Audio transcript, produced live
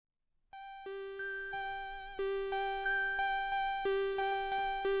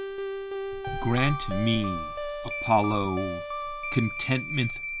Grant me, Apollo,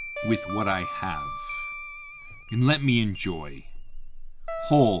 contentment with what I have, and let me enjoy,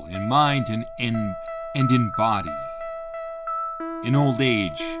 whole in mind and in body, in old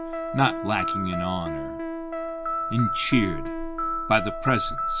age not lacking in honor, and cheered by the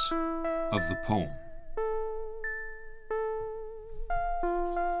presence of the poem.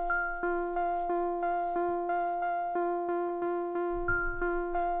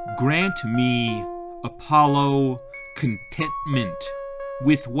 Grant me, Apollo, contentment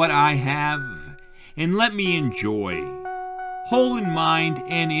with what I have, and let me enjoy, whole in mind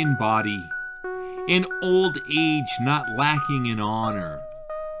and in body, in old age not lacking in honor,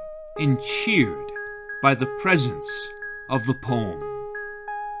 and cheered by the presence of the poem.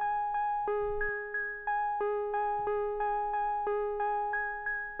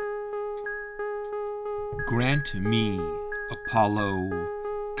 Grant me, Apollo,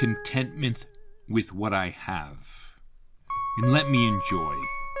 contentment with what I have, and let me enjoy,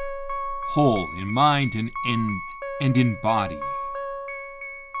 whole in mind and in body,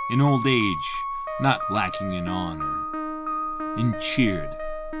 in old age not lacking in honor, and cheered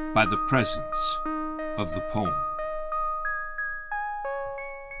by the presence of the poem.